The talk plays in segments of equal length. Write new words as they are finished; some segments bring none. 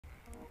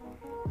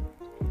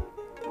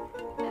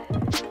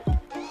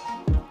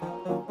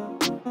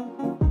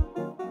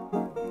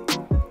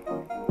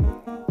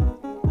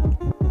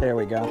There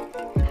we go.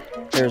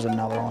 There's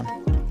another one.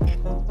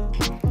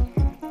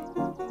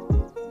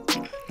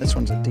 This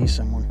one's a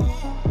decent one.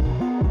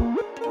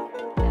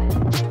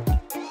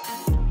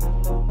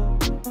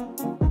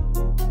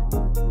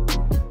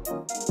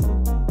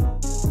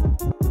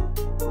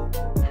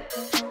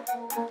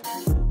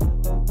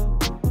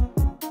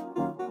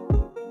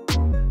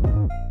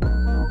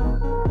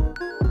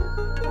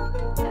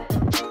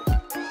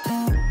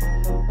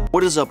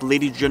 What is up,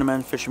 ladies and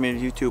gentlemen, fishermen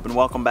of YouTube, and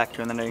welcome back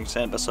to another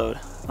episode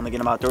on the Get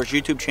 'em Outdoors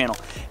YouTube channel.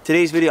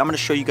 Today's video, I'm going to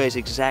show you guys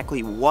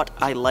exactly what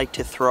I like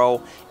to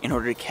throw in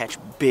order to catch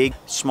big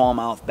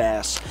smallmouth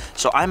bass.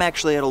 So I'm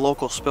actually at a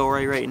local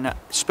spillway right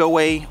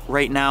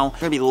now. I'm going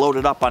to be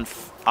loaded up on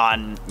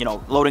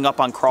loading up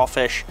on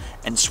crawfish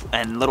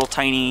and little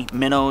tiny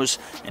minnows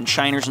and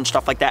shiners and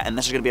stuff like that, and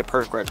this is going to be a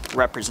perfect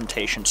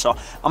representation. So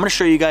I'm going to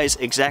show you guys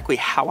exactly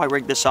how I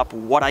rig this up,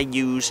 what I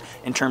use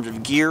in terms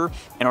of gear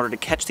in order to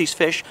catch these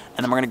fish,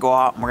 and then we're going to go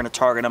out and we're going to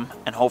target them,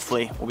 and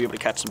hopefully we'll be able to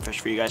catch some fish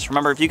for you guys.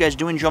 Remember, if you guys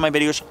do enjoy my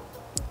videos,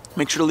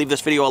 make sure to leave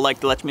this video a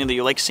like. That lets me know that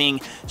you like seeing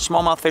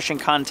smallmouth fishing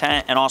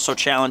content and also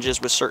challenges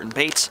with certain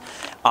baits.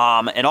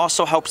 It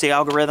also helps the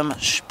algorithm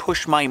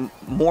push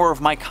more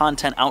of my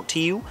content out to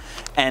you,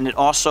 and it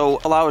also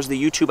allows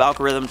the YouTube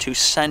algorithm to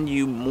send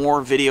you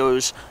more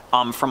videos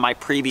from my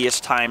previous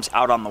times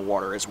out on the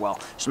water as well.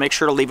 So make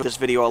sure to leave this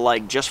video a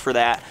like just for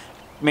that.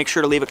 Make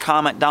sure to leave a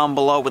comment down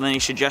below with any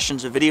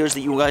suggestions of videos that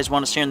you guys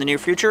want to see in the near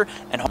future,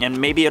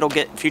 and maybe it'll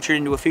get featured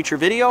into a future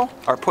video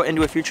or put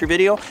into a future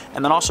video.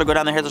 And then also go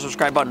down there, hit the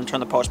subscribe button, and turn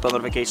the post bell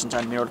notifications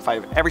on to be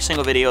notified of every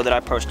single video that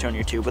I post on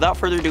YouTube. Without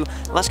further ado,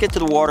 let's get to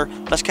the water,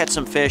 let's catch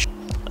some fish,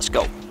 let's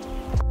go.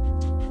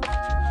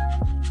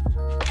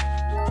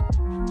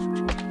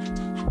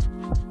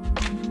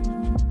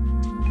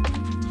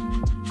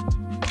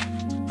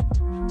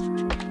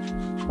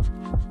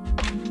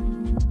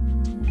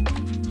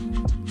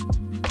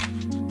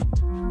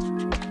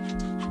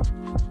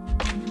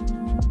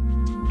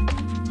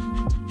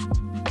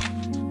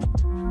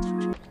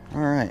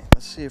 Alright,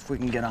 let's see if we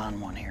can get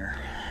on one here.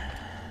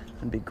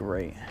 That'd be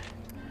great.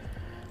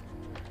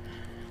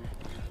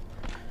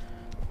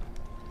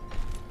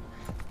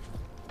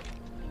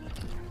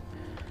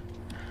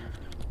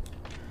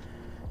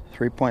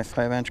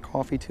 .5-inch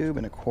coffee tube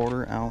and a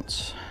 1/4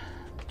 ounce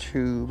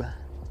tube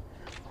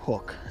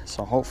hook.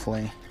 So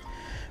hopefully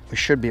we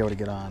should be able to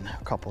get on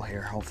a couple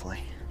here,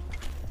 hopefully.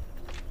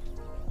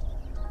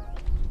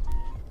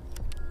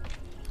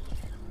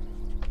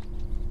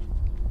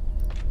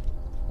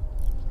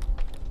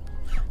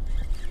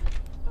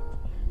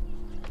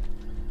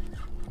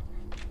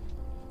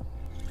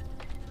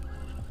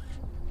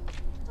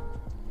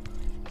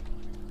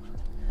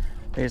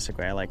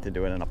 Basically, I like to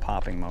do it in a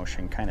popping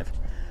motion, kind of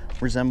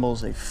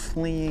resembles a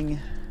fleeing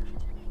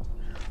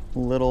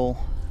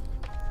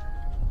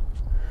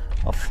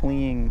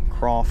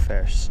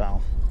crawfish.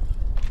 So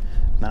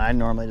then I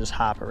normally just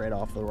hop it right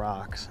off the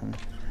rocks, and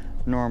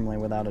normally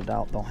without a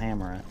doubt they'll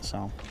hammer it.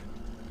 So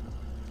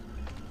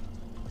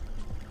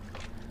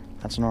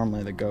that's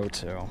normally the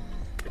go-to.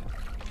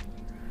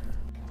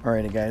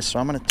 Alrighty guys, so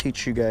I'm going to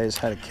teach you guys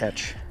how to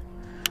catch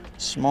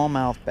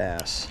smallmouth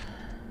bass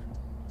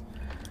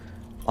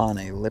on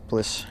a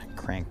lipless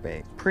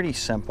crankbait. Pretty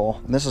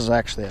simple. This is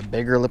actually a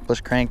bigger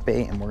lipless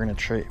crankbait, and we're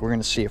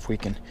gonna see if we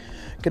can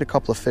get a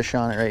couple of fish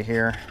on it right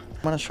here.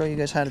 I'm gonna show you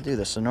guys how to do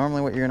this. So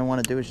normally what you're gonna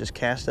want to do is just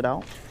cast it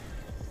out.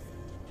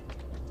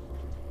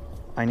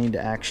 I need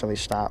to actually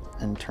stop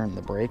and turn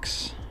the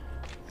brakes.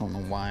 I don't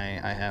know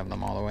why I have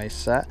them all the way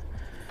set.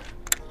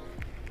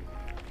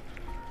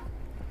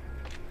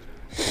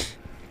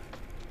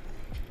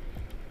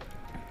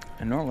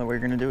 And normally what you're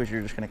going to do is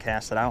you're just going to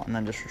cast it out and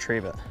then just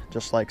retrieve it,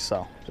 just like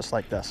so, just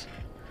like this.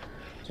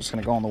 So it's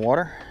going to go in the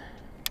water.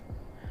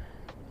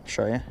 I'll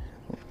show you.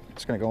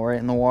 It's going to go right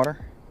in the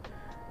water,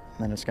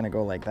 and then it's going to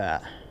go like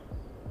that.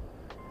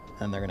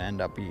 And they're going to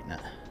end up eating it.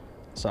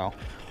 So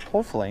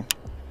hopefully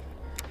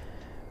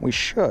we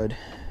should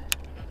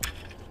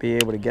be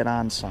able to get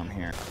on some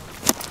here.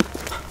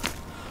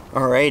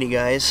 Alrighty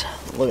guys,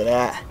 look at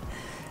that.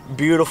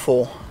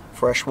 Beautiful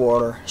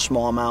freshwater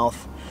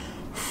smallmouth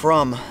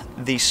from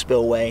the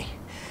spillway.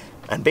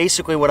 And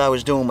basically what I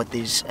was doing with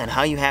these and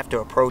how you have to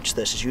approach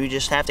this is you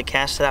just have to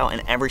cast it out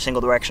in every single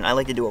direction. I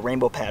like to do a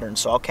rainbow pattern,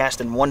 so I'll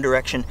cast in one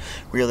direction,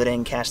 reel it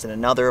in, cast in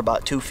another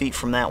about 2 feet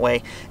from that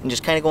way, and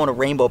just kind of go in a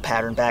rainbow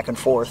pattern back and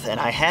forth. And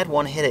I had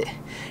one hit it,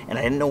 and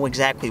I didn't know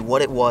exactly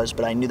what it was,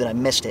 but I knew that I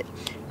missed it,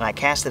 and I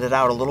casted it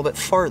out a little bit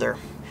further,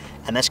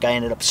 and this guy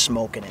ended up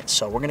smoking it.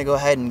 So we're gonna go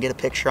ahead and get a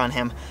picture on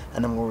him,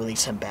 and then we'll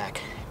release him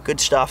back. Good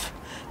stuff.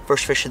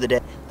 First fish of the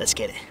day. Let's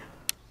get it.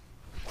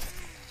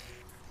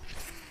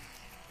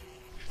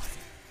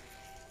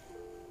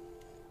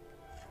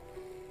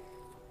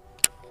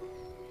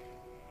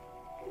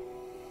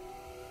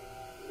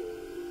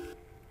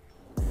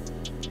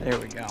 There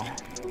we go.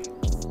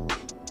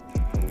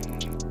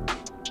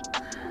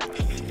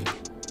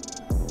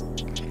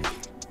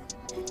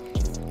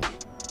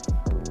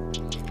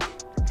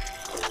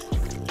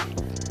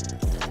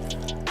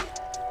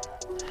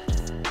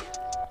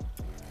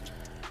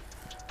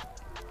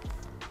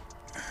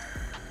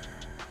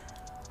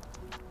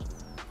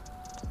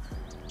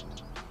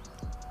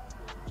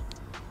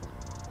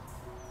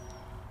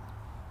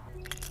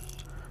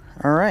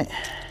 All right.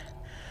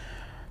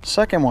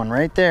 Second one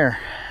right there.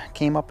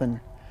 Came up and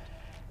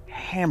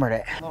hammered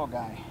it. Little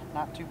guy,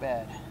 not too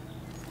bad.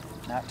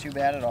 Not too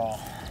bad at all.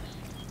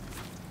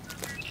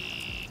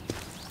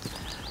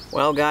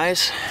 Well,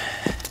 guys,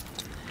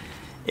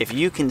 if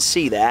you can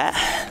see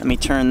that, let me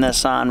turn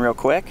this on real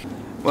quick.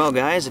 Well,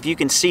 guys, if you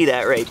can see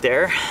that right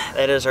there,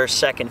 that is our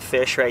second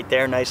fish right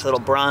there. Nice little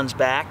bronze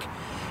back.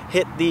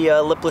 Hit the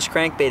lipless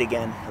crankbait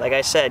again. Like I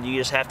said, you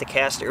just have to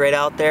cast it right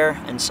out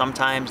there, and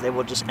sometimes they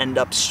will just end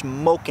up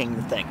smoking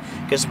the thing.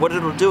 Because what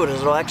it'll do is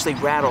it'll actually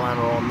rattle and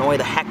it'll annoy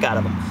the heck out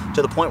of them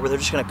to the point where they're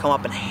just gonna come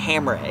up and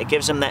hammer it. It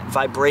gives them that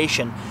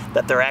vibration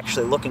that they're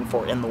actually looking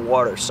for in the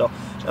water. So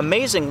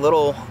amazing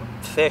little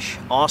fish,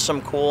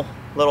 awesome, cool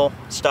little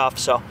stuff.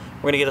 So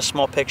we're gonna get a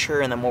small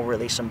picture and then we'll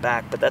release them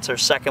back. But that's our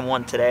second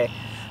one today.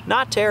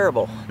 Not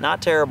terrible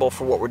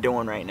for what we're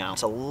doing right now.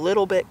 It's a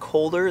little bit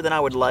colder than I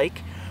would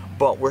like,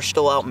 but we're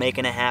still out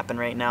making it happen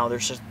right now.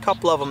 There's a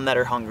couple of them that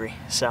are hungry,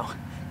 so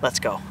let's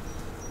go.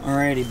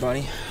 Alrighty,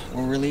 buddy,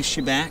 we'll release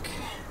you back.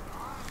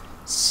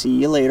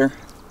 See you later.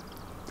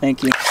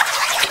 Thank you.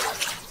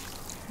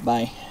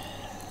 Bye.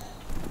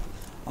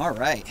 All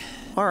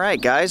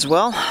right, guys,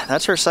 well,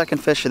 that's our second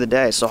fish of the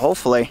day. So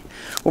hopefully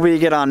we'll be able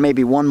to get on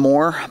maybe one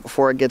more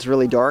before it gets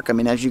really dark. I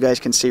mean, as you guys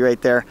can see right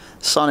there,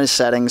 sun is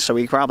setting, so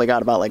we probably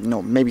got about like,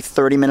 maybe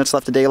 30 minutes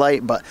left of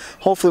daylight, but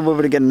hopefully we'll be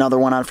able to get another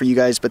one on for you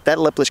guys. But that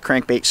lipless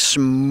crankbait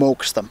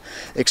smokes them,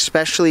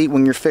 especially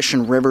when you're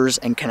fishing rivers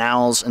and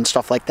canals and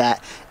stuff like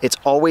that. It's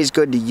always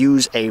good to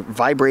use a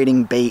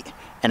vibrating bait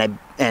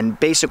and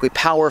basically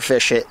power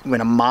fish it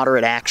in a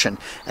moderate action,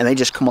 and they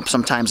just come up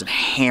sometimes and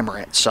hammer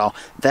it. So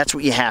that's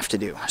what you have to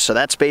do. So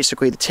that's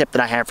basically the tip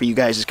that I have for you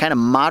guys, is kind of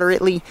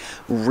moderately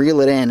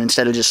reel it in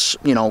instead of just,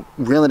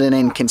 reeling it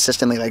in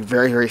consistently, like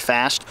very, very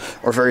fast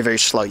or very, very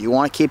slow. You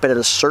want to keep it at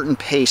a certain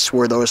pace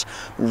where those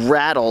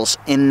rattles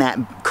in that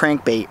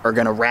crankbait are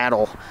going to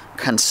rattle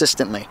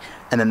consistently,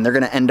 and then they're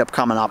going to end up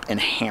coming up and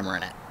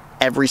hammering it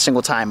every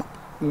single time.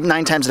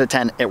 9 times out of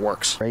 10, it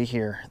works. Right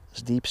here,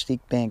 this deep,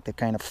 steep bank that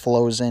kind of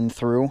flows in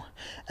through,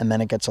 and then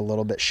it gets a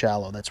little bit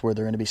shallow. That's where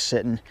they're going to be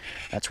sitting.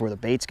 That's where the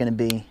bait's going to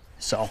be.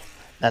 So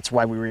that's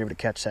why we were able to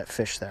catch that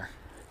fish there.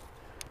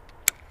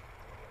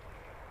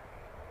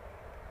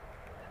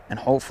 And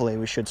hopefully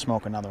we should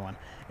smoke another one.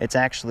 It's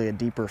actually a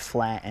deeper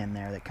flat in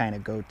there that kind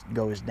of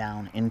goes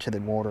down into the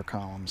water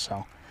column.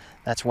 So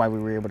that's why we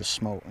were able to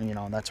smoke.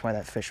 That's why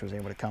that fish was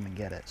able to come and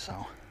get it.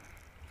 So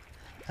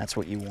that's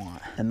what you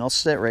want. And they'll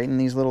sit right in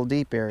these little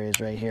deep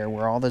areas right here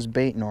where all this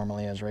bait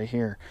normally is, right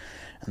here.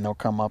 And they'll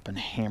come up and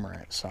hammer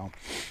it. So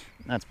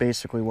that's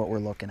basically what we're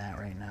looking at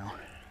right now.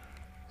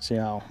 See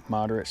how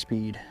moderate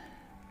speed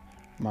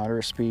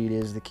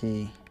is the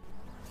key.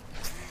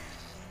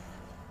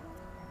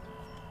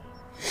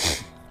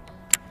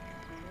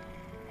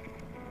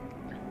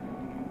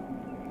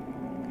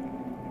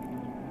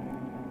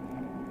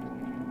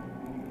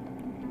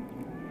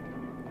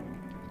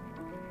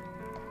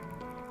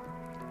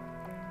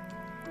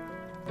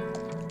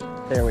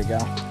 There we go.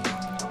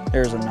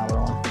 There's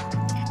another one.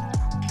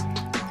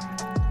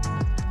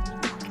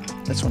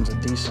 This one's a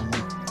decent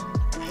one.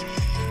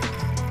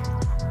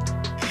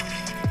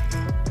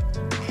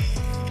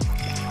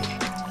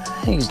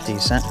 He's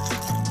decent.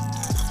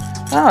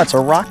 Oh, it's a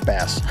rock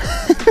bass.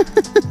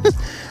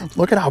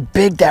 Look at how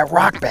big that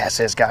rock bass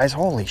is, guys.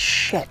 Holy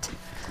shit.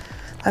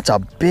 That's a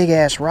big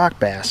ass rock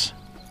bass.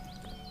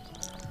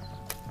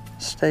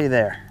 Stay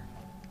there.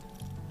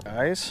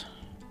 Guys,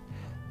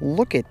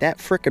 look at that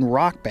freaking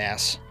rock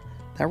bass.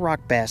 That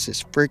rock bass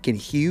is freaking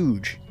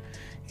huge.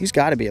 He's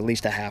got to be at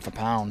least a half a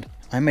pound.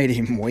 I made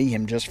him weigh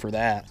him just for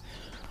that.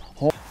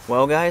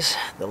 Well, guys,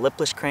 the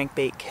lipless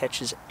crankbait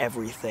catches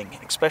everything,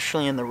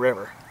 especially in the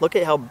river. Look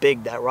at how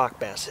big that rock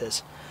bass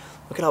is.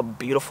 Look at how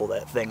beautiful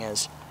that thing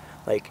is.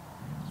 Like,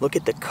 look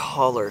at the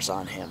colors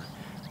on him.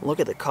 Look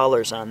at the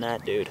colors on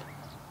that dude.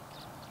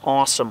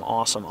 Awesome,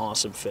 awesome,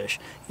 awesome fish.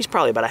 He's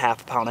probably about a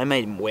half a pound. I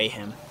made him weigh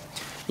him.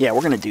 Yeah,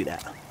 we're going to do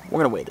that. We're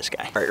going to weigh this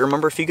guy. All right,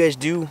 remember, if you guys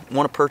do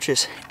want to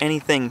purchase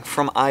anything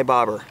from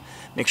iBobber,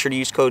 make sure to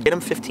use code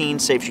GETEM15,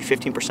 saves you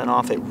 15%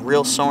 off at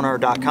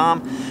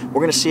realsonar.com.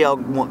 We're going to see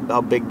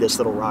how big this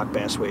little rock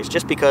bass weighs,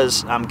 just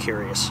because I'm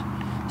curious.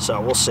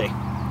 So we'll see.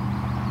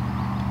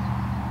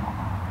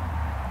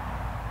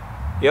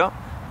 Yep.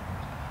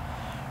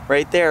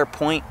 Right there,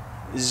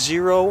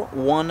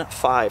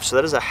 0.015. So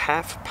that is a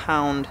half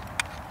pound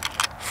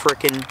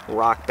frickin'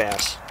 rock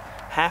bass.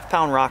 Half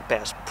pound rock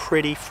bass.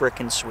 Pretty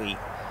frickin' sweet.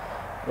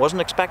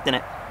 Wasn't expecting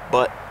it,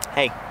 but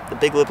hey, the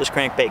big lipless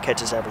crankbait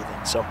catches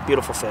everything. So,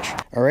 beautiful fish.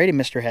 Alrighty,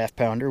 Mr. Half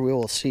Pounder. We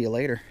will see you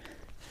later.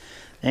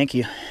 Thank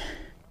you.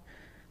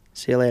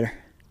 See you later.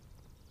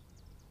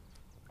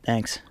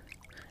 Thanks.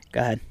 Go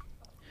ahead.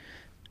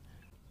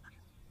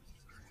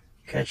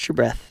 Catch your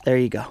breath. There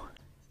you go.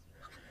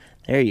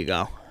 There you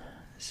go.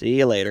 See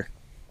you later.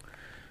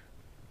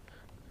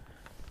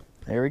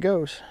 There he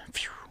goes.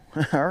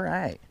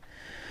 Alright.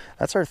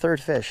 That's our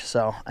third fish.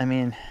 So, I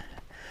mean,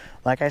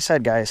 like I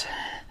said, guys,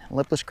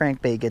 lipless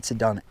crankbait gets it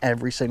done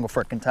every single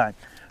frickin' time.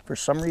 for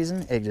some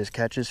reason, it just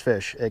catches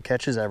fish. It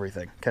catches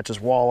everything. Catches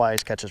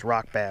walleyes, catches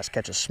rock bass,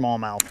 catches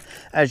smallmouth,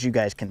 as you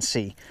guys can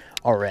see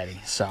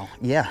already. So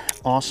yeah,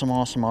 awesome,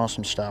 awesome,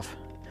 awesome stuff.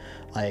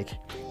 Like,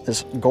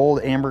 this gold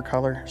amber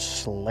color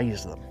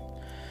slays them.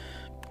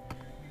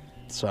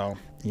 So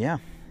yeah,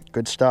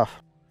 good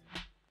stuff.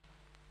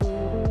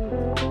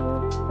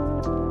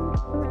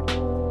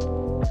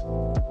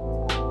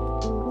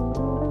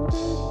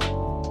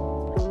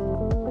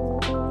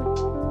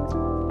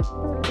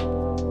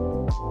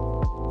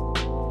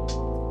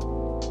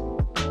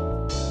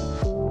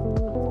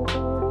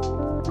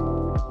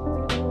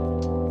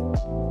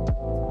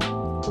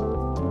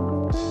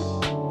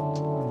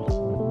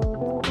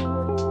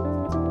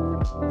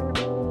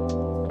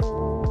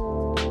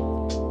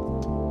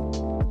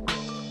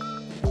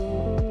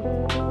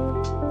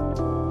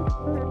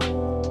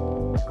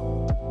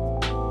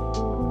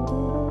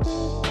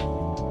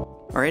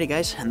 Alrighty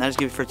guys, and that is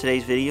it for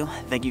today's video.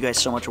 Thank you guys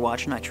so much for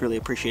watching. I truly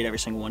appreciate every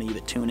single one of you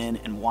that tune in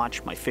and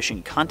watch my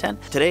fishing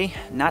content. Today,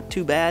 not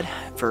too bad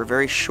for a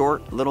very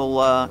short little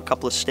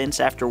couple of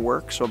stints after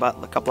work, so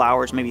about a couple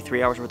hours, maybe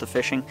 3 hours worth of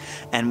fishing,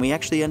 and we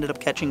actually ended up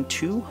catching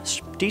 2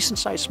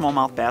 decent-sized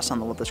smallmouth bass on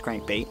the lipless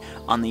crankbait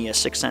on the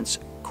 6 cents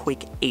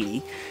Quake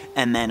 80,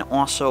 and then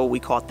also we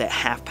caught that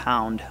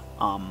half-pound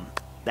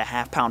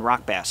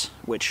rock bass,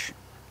 which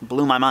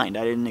blew my mind.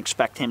 I didn't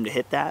expect him to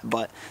hit that,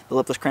 but the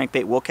lipless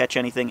crankbait will catch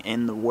anything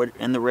in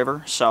the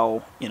river,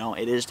 so you know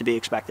it is to be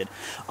expected.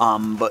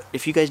 But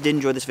if you guys did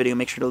enjoy this video,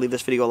 make sure to leave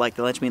this video a like.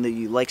 That lets me know that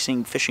you like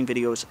seeing fishing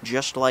videos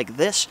just like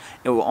this.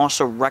 It will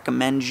also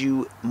recommend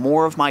you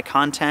more of my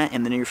content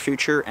in the near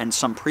future and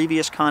some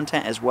previous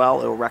content as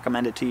well. It will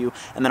recommend it to you,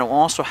 and then it will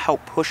also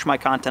help push my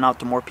content out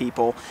to more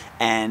people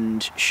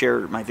and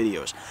share my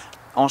videos.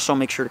 Also,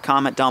 make sure to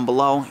comment down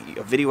below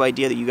a video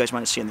idea that you guys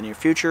want to see in the near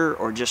future,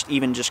 or just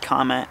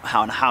comment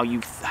how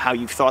you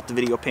thought the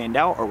video panned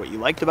out or what you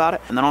liked about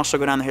it. And then also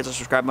go down there, hit the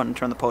subscribe button, and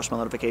turn the post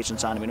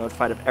notifications on to be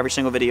notified of every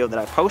single video that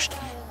I post.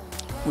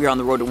 We are on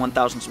the road to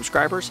 1,000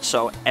 subscribers,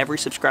 so every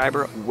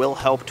subscriber will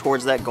help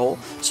towards that goal.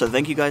 So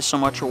thank you guys so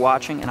much for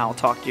watching, and I'll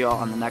talk to you all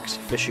on the next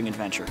fishing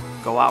adventure.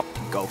 Go out,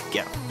 go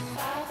get 'em.